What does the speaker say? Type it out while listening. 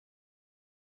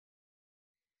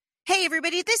Hey,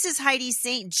 everybody, this is Heidi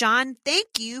St. John.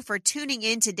 Thank you for tuning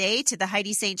in today to the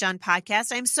Heidi St. John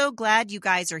podcast. I'm so glad you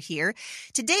guys are here.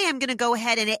 Today, I'm going to go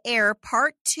ahead and air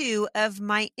part 2 of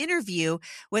my interview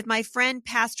with my friend,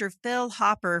 Pastor Phil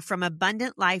Hopper from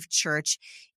Abundant Life Church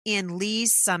in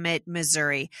Lee's Summit,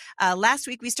 Missouri. Last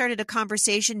week, we started a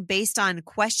conversation based on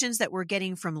questions that we're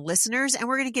getting from listeners, and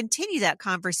we're going to continue that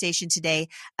conversation today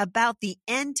about the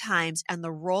end times and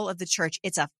the role of the church.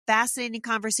 It's a fascinating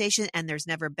conversation, and there's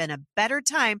never been a better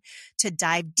time to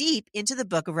dive deep into the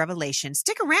book of Revelation.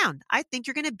 Stick around. I think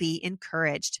you're going to be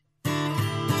encouraged.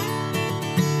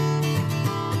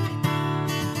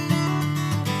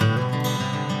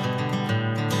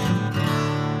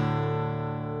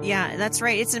 Yeah, that's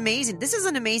right. It's amazing. This is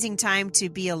an amazing time to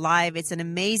be alive. It's an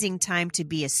amazing time to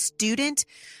be a student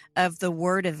of the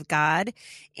Word of God.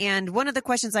 And one of the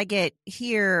questions I get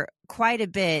here quite a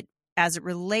bit as it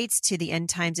relates to the end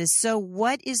times is, so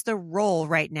what is the role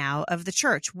right now of the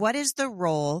church? What is the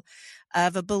role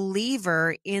of a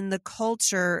believer in the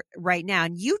culture right now?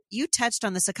 And you touched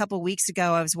on this a couple of weeks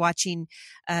ago. I was watching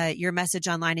your message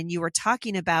online, and you were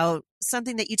talking about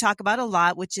something that you talk about a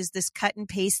lot, which is this cut and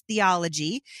paste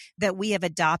theology that we have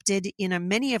adopted in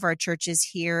many of our churches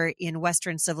here in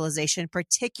Western civilization,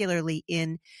 particularly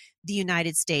in the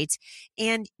United States.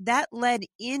 And that led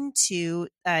into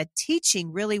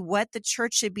teaching really what the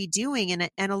church should be doing.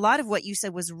 And a lot of what you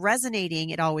said was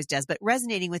resonating. It always does, but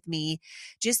resonating with me,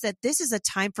 just that this is a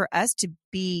time for us to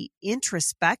be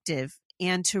introspective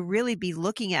and to really be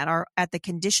looking at the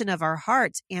condition of our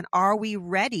hearts. And are we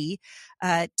ready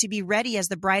to be ready as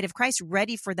the bride of Christ,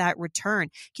 ready for that return?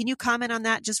 Can you comment on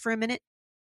that just for a minute?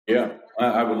 Yeah,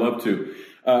 I would love to.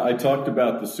 I talked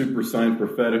about the super sign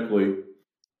prophetically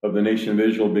of the nation of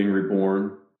Israel being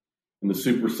reborn, and the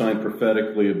super sign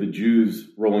prophetically of the Jews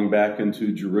rolling back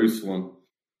into Jerusalem.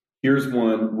 Here's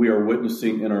one we are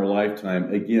witnessing in our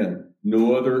lifetime. Again,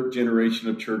 no other generation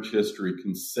of church history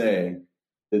can say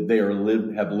that they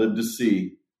have lived to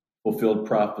see fulfilled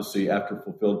prophecy after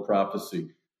fulfilled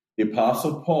prophecy. The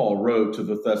Apostle Paul wrote to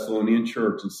the Thessalonian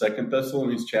church in 2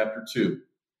 Thessalonians chapter 2.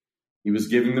 He was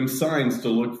giving them signs to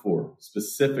look for,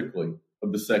 specifically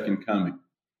of the second coming.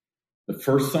 The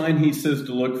first sign he says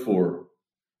to look for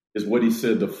is what he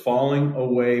said, the falling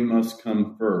away must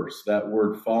come first. That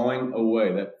word falling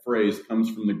away, that phrase comes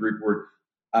from the Greek word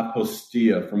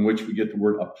apostia, from which we get the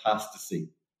word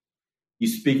apostasy.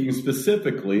 He's speaking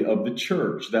specifically of the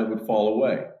church that would fall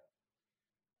away.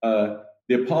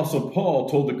 The Apostle Paul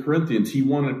told the Corinthians he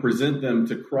wanted to present them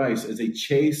to Christ as a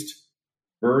chaste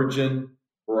virgin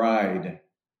bride.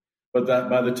 But that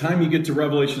by the time you get to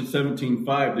Revelation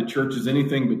 17:5, the church is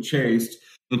anything but chaste,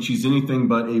 and she's anything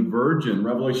but a virgin.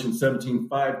 Revelation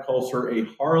 17:5 calls her a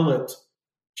harlot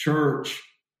church.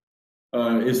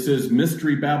 It says,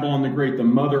 Mystery Babylon the Great, the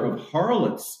mother of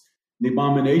harlots, the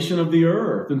abomination of the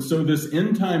earth. And so this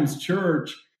end times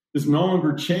church is no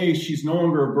longer chaste. She's no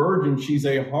longer a virgin. She's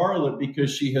a harlot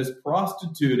because she has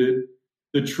prostituted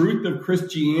the truth of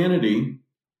Christianity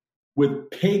with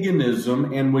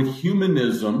paganism and with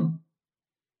humanism.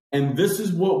 And this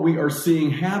is what we are seeing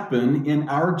happen in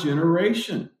our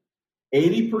generation.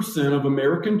 80% of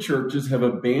American churches have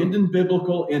abandoned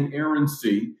biblical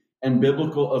inerrancy and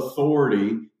biblical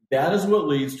authority. That is what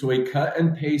leads to a cut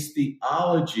and paste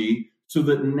theology, so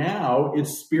that now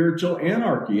it's spiritual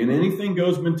anarchy and anything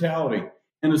goes mentality.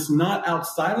 And it's not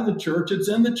outside of the church, it's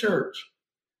in the church.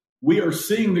 We are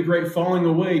seeing the great falling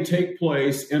away take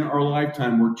place in our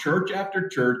lifetime, where church after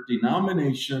church,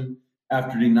 denomination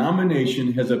after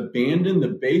denomination has abandoned the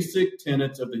basic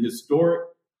tenets of the historic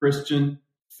Christian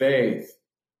faith.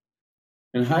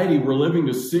 And Heidi, we're living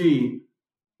to see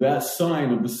that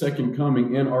sign of the second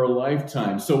coming in our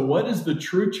lifetime. So what is the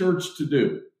true church to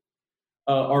do?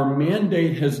 Our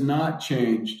mandate has not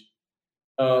changed.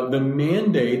 The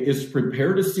mandate is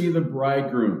prepare to see the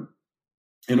bridegroom.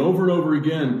 And over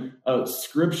again,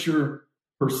 Scripture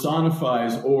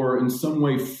personifies or in some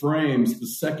way frames the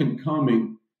second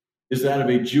coming is that of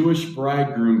a Jewish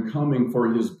bridegroom coming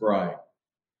for his bride.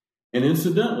 And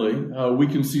incidentally, we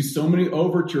can see so many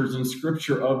overtures in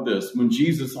Scripture of this. When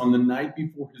Jesus, on the night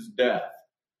before his death,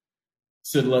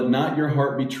 said, let not your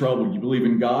heart be troubled. You believe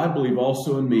in God, believe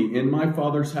also in me. In my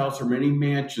Father's house are many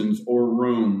mansions or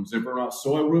rooms. If it were not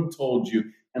so, I would have told you.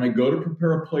 And I go to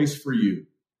prepare a place for you.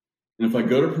 And if I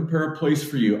go to prepare a place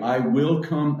for you, I will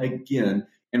come again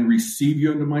and receive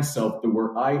you unto myself, that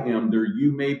where I am, there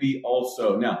you may be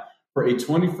also. Now, for a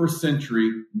 21st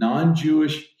century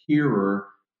non-Jewish hearer,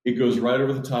 it goes right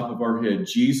over the top of our head.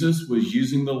 Jesus was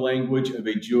using the language of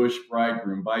a Jewish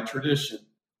bridegroom by tradition.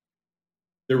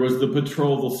 There was the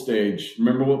betrothal stage.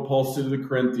 Remember what Paul said to the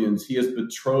Corinthians? He has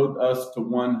betrothed us to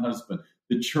one husband.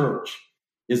 The church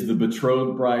is the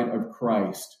betrothed bride of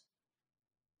Christ.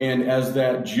 And as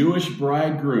that Jewish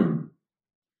bridegroom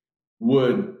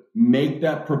would make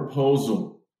that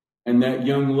proposal, and that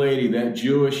young lady, that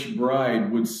Jewish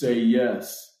bride, would say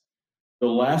yes, the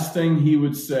last thing he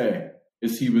would say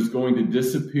is he was going to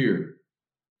disappear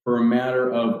for a matter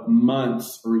of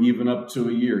months or even up to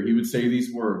a year. He would say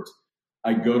these words,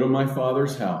 I go to my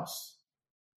Father's house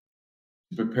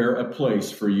to prepare a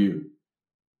place for you.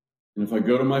 And if I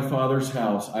go to my Father's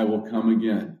house, I will come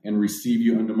again and receive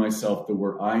you unto myself, that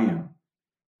where I am,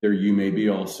 there you may be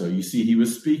also. You see, he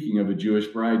was speaking of a Jewish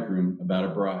bridegroom about a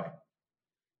bride.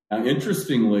 Now,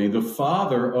 interestingly, the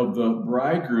father of the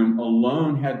bridegroom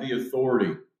alone had the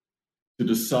authority to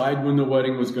decide when the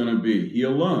wedding was going to be. He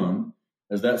alone,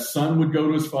 as that son would go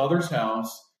to his father's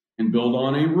house and build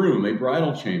on a room, a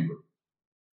bridal chamber.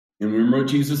 And remember what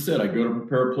Jesus said, I go to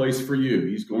prepare a place for you.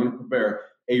 He's going to prepare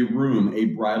a room, a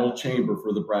bridal chamber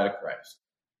for the bride of Christ.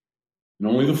 And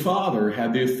only the father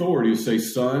had the authority to say,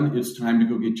 son, it's time to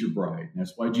go get your bride. And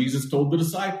that's why Jesus told the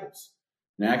disciples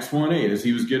in Acts 1:8, as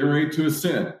he was getting ready to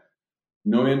ascend,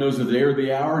 no man knows the day or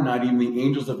the hour, not even the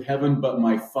angels of heaven, but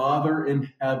my Father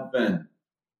in heaven.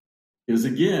 Because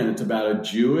again, it's about a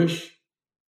Jewish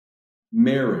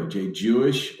marriage, a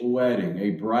Jewish wedding,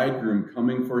 a bridegroom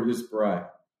coming for his bride.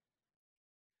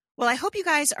 Well, I hope you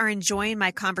guys are enjoying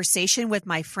my conversation with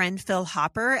my friend Phil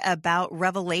Hopper about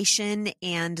Revelation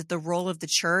and the role of the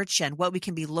church and what we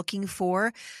can be looking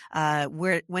for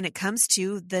when it comes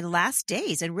to the last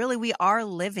days. And really, we are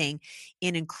living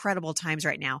in incredible times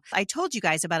right now. I told you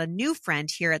guys about a new friend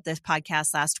here at this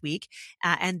podcast last week,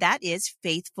 and that is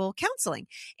Faithful Counseling.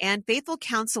 And Faithful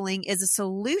Counseling is a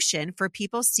solution for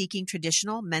people seeking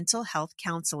traditional mental health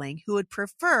counseling who would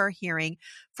prefer hearing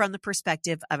from the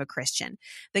perspective of a Christian.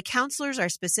 The counselors are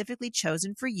specifically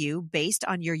chosen for you based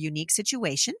on your unique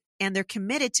situation, and they're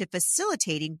committed to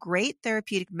facilitating great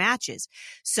therapeutic matches.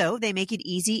 So they make it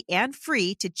easy and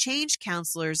free to change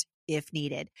counselors if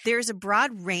needed. There's a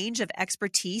broad range of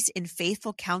expertise in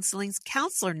Faithful Counseling's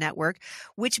counselor network,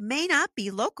 which may not be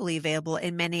locally available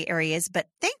in many areas, but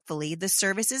thankfully the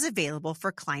service is available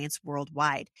for clients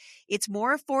worldwide. It's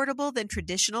more affordable than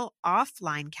traditional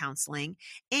offline counseling,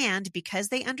 and because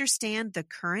they understand the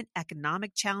current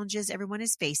economic challenges everyone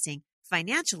is facing,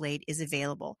 financial aid is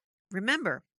available.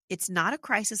 Remember, it's not a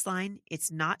crisis line,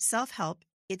 it's not self-help,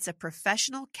 it's a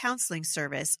professional counseling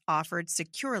service offered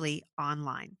securely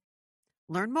online.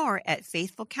 Learn more at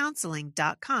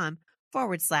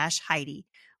faithfulcounseling.com/Heidi.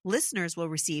 Listeners will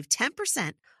receive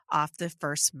 10% off the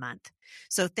first month.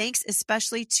 So thanks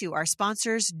especially to our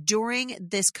sponsors during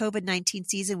this COVID-19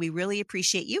 season. We really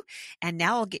appreciate you. And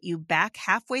now I'll get you back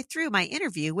halfway through my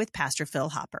interview with Pastor Phil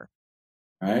Hopper.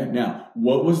 All right. Now,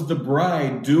 what was the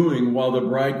bride doing while the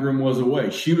bridegroom was away?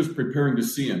 She was preparing to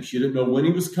see him. She didn't know when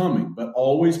he was coming, but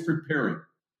always preparing.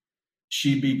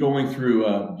 She'd be going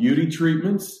through beauty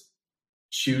treatments.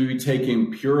 She would be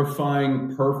taking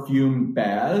purifying perfume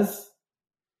baths.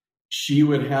 She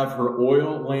would have her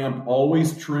oil lamp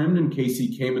always trimmed in case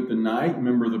he came at the night.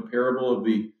 Remember the parable of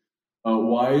the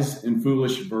wise and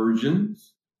foolish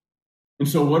virgins. And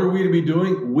so what are we to be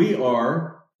doing? We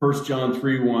are, 1 John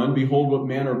 3:1, behold what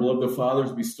manner of love the Father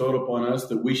has bestowed upon us,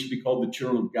 that we should be called the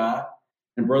children of God.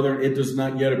 And brethren, it does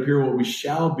not yet appear what we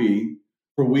shall be,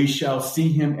 for we shall see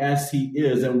him as he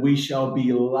is, and we shall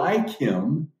be like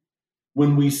him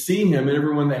when we see him. And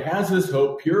everyone that has this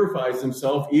hope purifies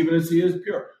himself even as he is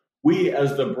pure. We,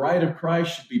 as the bride of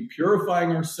Christ, should be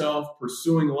purifying ourselves,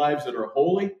 pursuing lives that are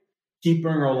holy, keeping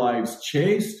our lives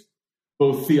chaste,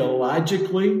 both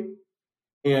theologically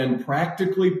and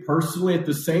practically, personally. At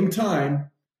the same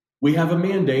time, we have a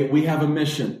mandate, we have a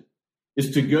mission.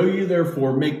 Is to go ye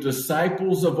therefore, make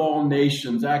disciples of all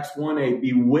nations, Acts 1:8,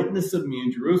 be witness of me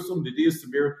in Jerusalem, Judea,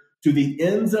 Samaria, to the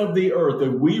ends of the earth.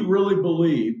 If we really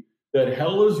believe that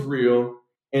hell is real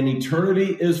and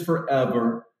eternity is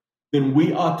forever, then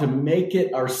we ought to make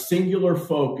it our singular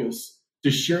focus to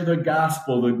share the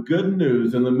gospel, the good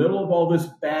news. In the middle of all this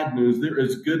bad news, there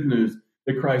is good news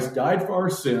that Christ died for our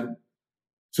sin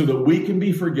so that we can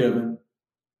be forgiven,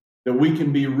 that we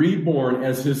can be reborn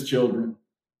as his children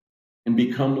and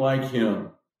become like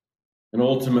him. And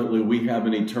ultimately, we have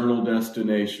an eternal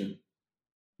destination.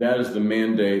 That is the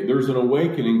mandate. There's an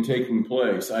awakening taking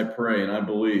place, I pray and I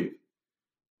believe,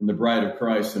 in the bride of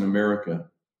Christ in America.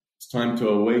 It's time to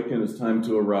awaken. It's time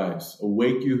to arise.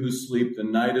 Awake you who sleep. The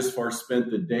night is far spent.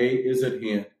 The day is at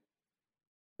hand.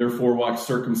 Therefore walk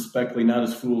circumspectly, not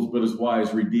as fools, but as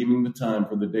wise, redeeming the time,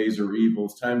 for the days are evil.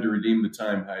 It's time to redeem the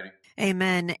time, Heidi.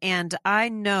 Amen. And I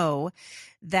know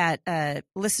that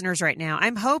listeners right now,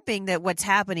 I'm hoping that what's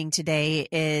happening today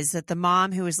is that the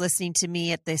mom who is listening to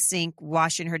me at the sink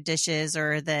washing her dishes,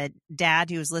 or the dad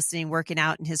who is listening working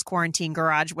out in his quarantine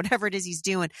garage, whatever it is he's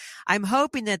doing, I'm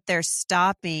hoping that they're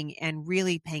stopping and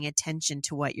really paying attention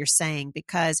to what you're saying,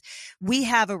 because we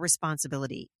have a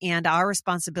responsibility, and our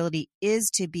responsibility is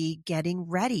to be getting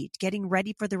ready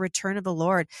for the return of the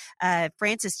Lord.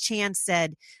 Francis Chan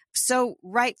said, so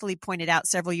rightfully pointed out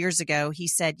several years ago, he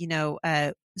said,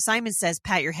 Simon says,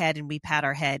 pat your head, and we pat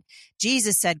our head.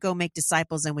 Jesus said, go make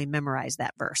disciples, and we memorize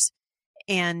that verse.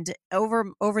 And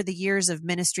over the years of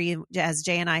ministry, as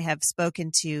Jay and I have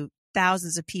spoken to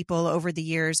thousands of people over the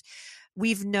years,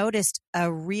 we've noticed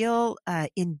a real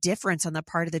indifference on the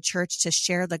part of the church to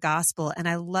share the gospel. And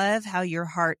I love how your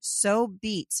heart so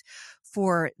beats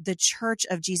for the Church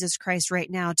of Jesus Christ right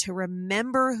now, to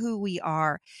remember who we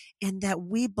are and that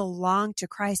we belong to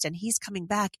Christ and he's coming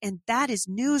back. And that is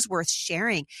news worth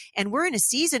sharing. And we're in a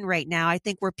season right now, I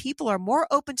think, where people are more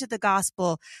open to the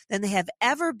gospel than they have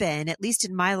ever been, at least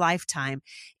in my lifetime.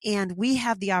 And we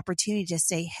have the opportunity to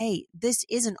say, hey, this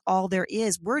isn't all there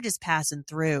is. We're just passing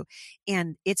through.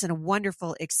 And it's a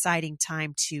wonderful, exciting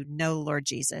time to know Lord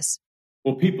Jesus.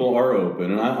 Well, people are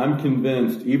open, and I'm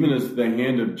convinced, even as the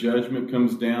hand of judgment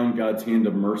comes down, God's hand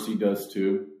of mercy does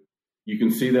too. You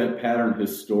can see that pattern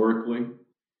historically,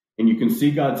 and you can see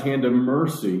God's hand of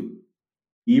mercy,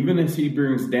 even as he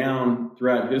brings down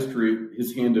throughout history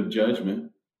his hand of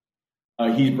judgment.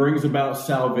 He brings about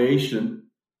salvation,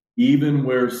 even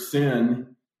where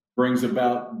sin brings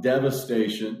about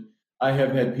devastation. I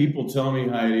have had people tell me,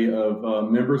 Heidi,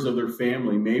 of members of their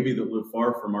family, maybe that live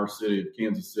far from our city of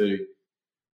Kansas City,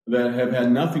 that have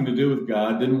had nothing to do with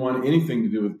God, didn't want anything to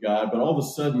do with God, but all of a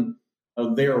sudden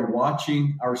they are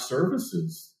watching our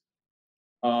services.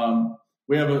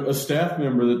 We have a staff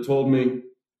member that told me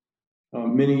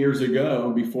many years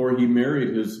ago, before he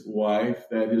married his wife,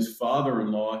 that his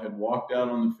father-in-law had walked out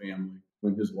on the family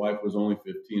when his wife was only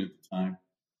 15 at the time.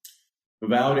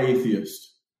 Avowed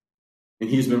atheist.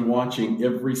 And he's been watching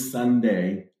every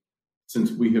Sunday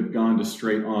since we have gone to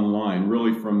straight online,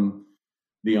 really from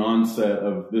the onset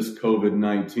of this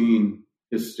COVID-19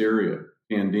 hysteria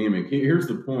pandemic. Here's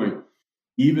the point.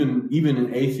 Even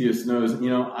an atheist knows,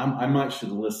 I might should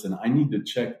listen. I need to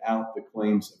check out the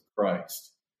claims of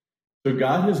Christ. So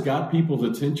God has got people's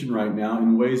attention right now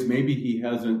in ways maybe he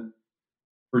hasn't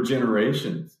for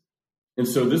generations. And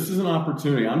so this is an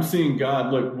opportunity. I'm seeing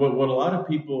God, look, what a lot of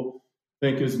people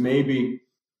think is maybe,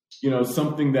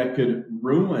 something that could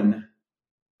ruin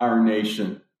our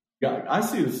nation. God, I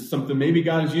see this as something maybe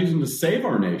God is using to save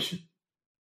our nation.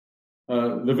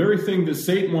 The very thing that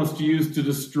Satan wants to use to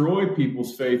destroy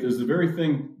people's faith is the very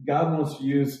thing God wants to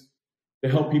use to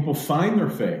help people find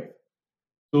their faith.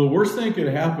 So the worst thing that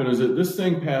could happen is that this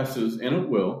thing passes, and it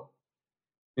will,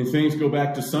 and things go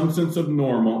back to some sense of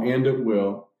normal, and it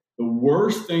will. The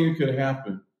worst thing that could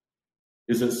happen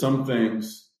is that some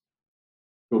things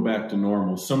go back to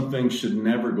normal. Some things should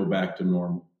never go back to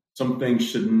normal. Some things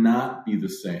should not be the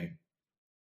same.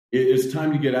 It is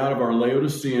time to get out of our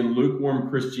Laodicean, lukewarm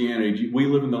Christianity. We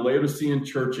live in the Laodicean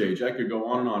church age. I could go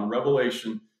on and on.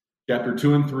 Revelation chapter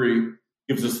 2 and 3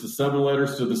 gives us the 7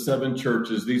 letters to the 7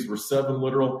 churches. These were 7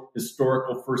 literal,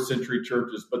 historical first century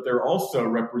churches, but they're also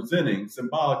representing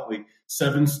symbolically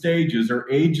 7 stages or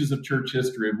ages of church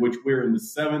history, of which we're in the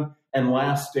 7th and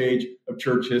last stage of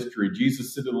church history.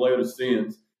 Jesus said to the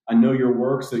Laodiceans, I know your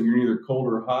works, that you're neither cold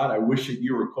or hot. I wish that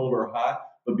you were cold or hot,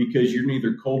 but because you're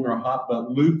neither cold nor hot,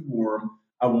 but lukewarm,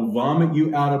 I will vomit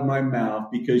you out of my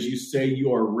mouth, because you say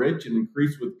you are rich and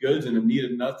increase with goods and have need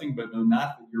of nothing, but know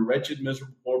not that you're wretched,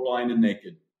 miserable, poor, blind, and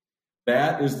naked.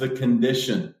 That is the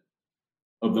condition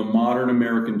of the modern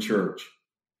American church.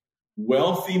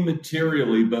 Wealthy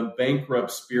materially, but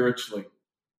bankrupt spiritually.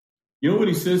 You know what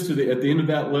he says at the end of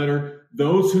that letter?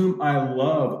 Those whom I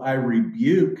love, I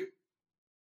rebuke.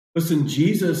 Listen,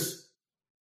 Jesus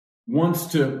wants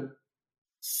to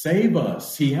save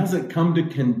us. He hasn't come to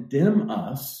condemn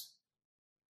us.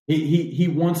 He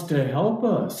wants to help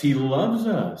us. He loves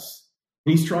us.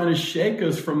 He's trying to shake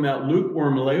us from that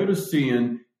lukewarm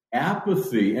Laodicean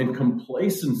apathy and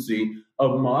complacency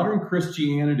of modern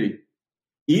Christianity,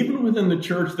 even within the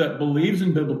church that believes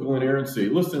in biblical inerrancy.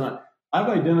 Listen, I've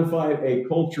identified a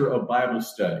culture of Bible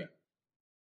study.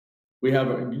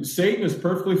 Satan is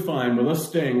perfectly fine with us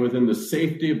staying within the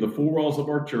safety of the 4 walls of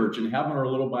our church and having our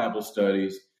little Bible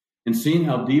studies and seeing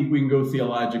how deep we can go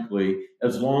theologically,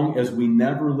 as long as we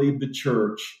never leave the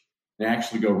church and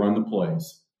actually go run the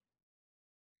place.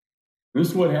 And this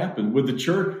is what happened with the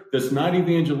church that's not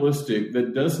evangelistic,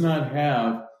 that does not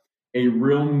have a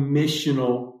real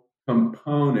missional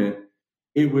component,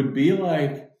 it would be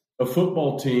like a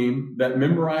football team that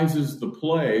memorizes the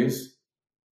plays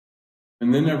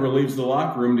and then never leaves the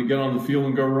locker room to get on the field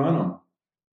and go run them.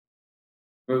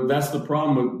 That's the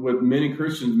problem with many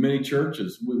Christians, many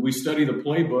churches. We study the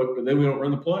playbook, but then we don't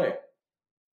run the play.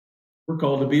 We're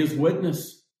called to be his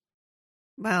witness.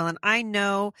 Well, and I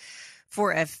know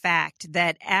for a fact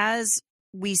that as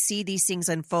we see these things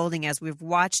unfolding, as we've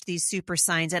watched these super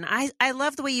signs, and I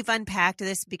love the way you've unpacked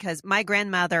this, because my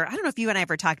grandmother, I don't know if you and I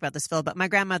ever talked about this, Phil, but my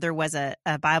grandmother was a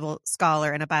Bible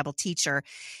scholar and a Bible teacher,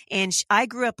 and I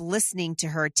grew up listening to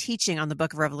her teaching on the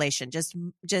book of Revelation,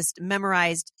 just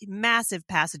memorized massive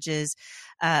passages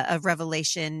of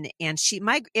Revelation, and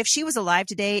if she was alive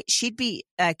today, she'd be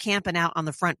camping out on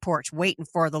the front porch waiting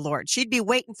for the Lord. She'd be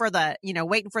waiting for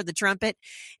the trumpet.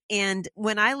 And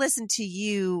when I listen to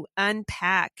you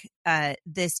unpack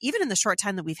this, even in the short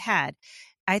time that we've had,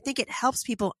 I think it helps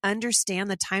people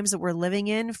understand the times that we're living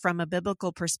in from a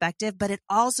biblical perspective, but it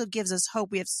also gives us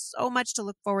hope. We have so much to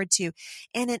look forward to.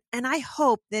 And I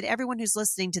hope that everyone who's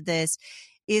listening to this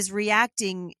is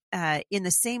reacting in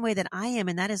the same way that I am.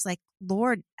 And that is like,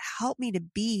 Lord, help me to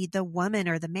be the woman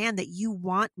or the man that you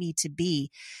want me to be,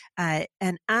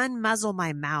 and unmuzzle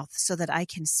my mouth so that I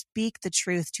can speak the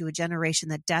truth to a generation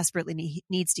that desperately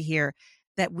needs to hear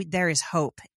that there is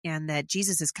hope and that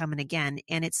Jesus is coming again.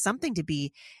 And it's something to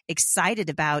be excited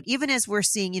about, even as we're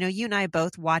seeing, you and I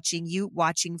both watching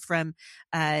from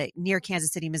near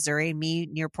Kansas City, Missouri, and me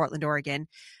near Portland, Oregon.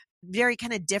 Very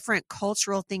kind of different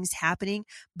cultural things happening,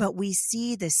 but we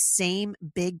see the same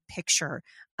big picture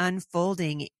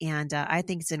unfolding. And I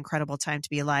think it's an incredible time to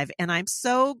be alive. And I'm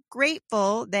so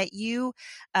grateful that you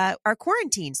are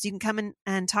quarantined so you can come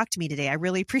and talk to me today. I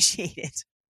really appreciate it.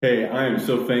 Hey, I am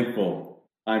so thankful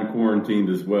I'm quarantined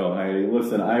as well. I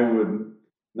would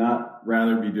not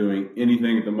rather be doing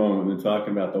anything at the moment than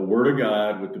talking about the Word of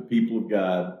God with the people of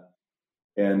God.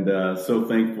 And so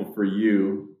thankful for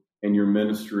you and your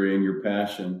ministry and your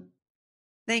passion.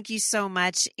 Thank you so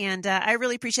much. And I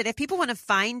really appreciate it. If people want to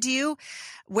find you,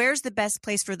 where's the best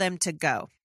place for them to go?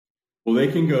 Well,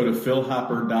 they can go to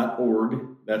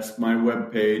philhopper.org. That's my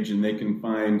webpage, and they can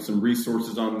find some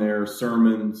resources on there,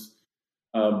 sermons,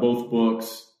 both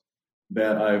books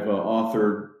that I've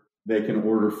authored. They can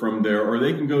order from there, or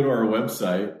they can go to our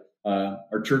website,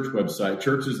 our church website.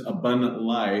 Church is Abundant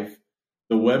Life.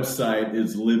 The website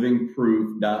is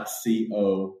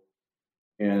livingproof.co.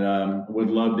 And would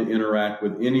love to interact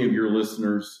with any of your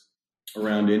listeners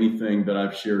around anything that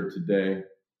I've shared today.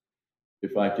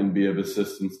 If I can be of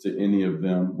assistance to any of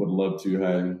them, would love to,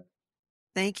 Heidi.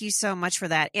 Thank you so much for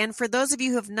that. And for those of you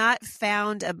who have not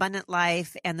found Abundant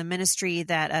Life and the ministry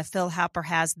that Phil Hopper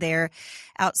has there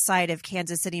outside of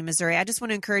Kansas City, Missouri, I just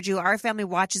want to encourage you. Our family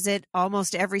watches it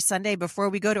almost every Sunday before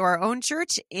we go to our own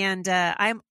church. And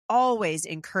I'm always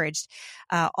encouraged,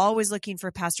 always looking for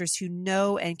pastors who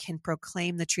know and can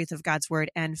proclaim the truth of God's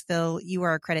word. And Phil, you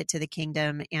are a credit to the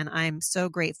kingdom. And I'm so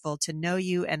grateful to know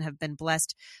you and have been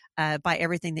blessed by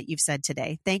everything that you've said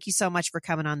today. Thank you so much for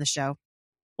coming on the show.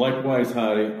 Likewise,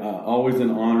 Heidi, always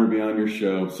an honor to be on your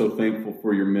show. So thankful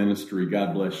for your ministry.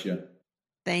 God bless you.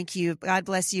 Thank you. God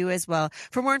bless you as well.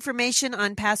 For more information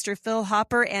on Pastor Phil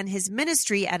Hopper and his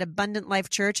ministry at Abundant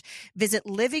Life Church, visit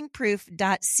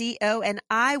livingproof.co, and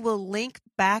I will link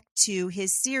back to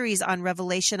his series on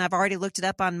Revelation. I've already looked it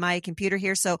up on my computer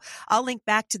here, so I'll link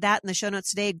back to that in the show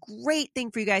notes today. Great thing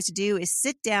for you guys to do is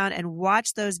sit down and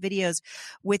watch those videos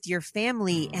with your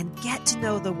family and get to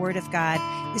know the Word of God.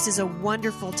 This is a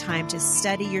wonderful time to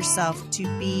study yourself to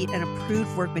be an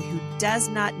approved workman who does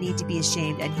not need to be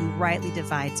ashamed and who rightly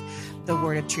divides the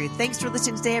word of truth. Thanks for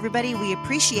listening today, everybody. We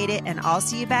appreciate it, and I'll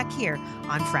see you back here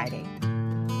on Friday.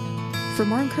 For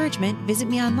more encouragement, visit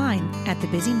me online at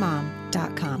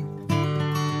thebusymom.com.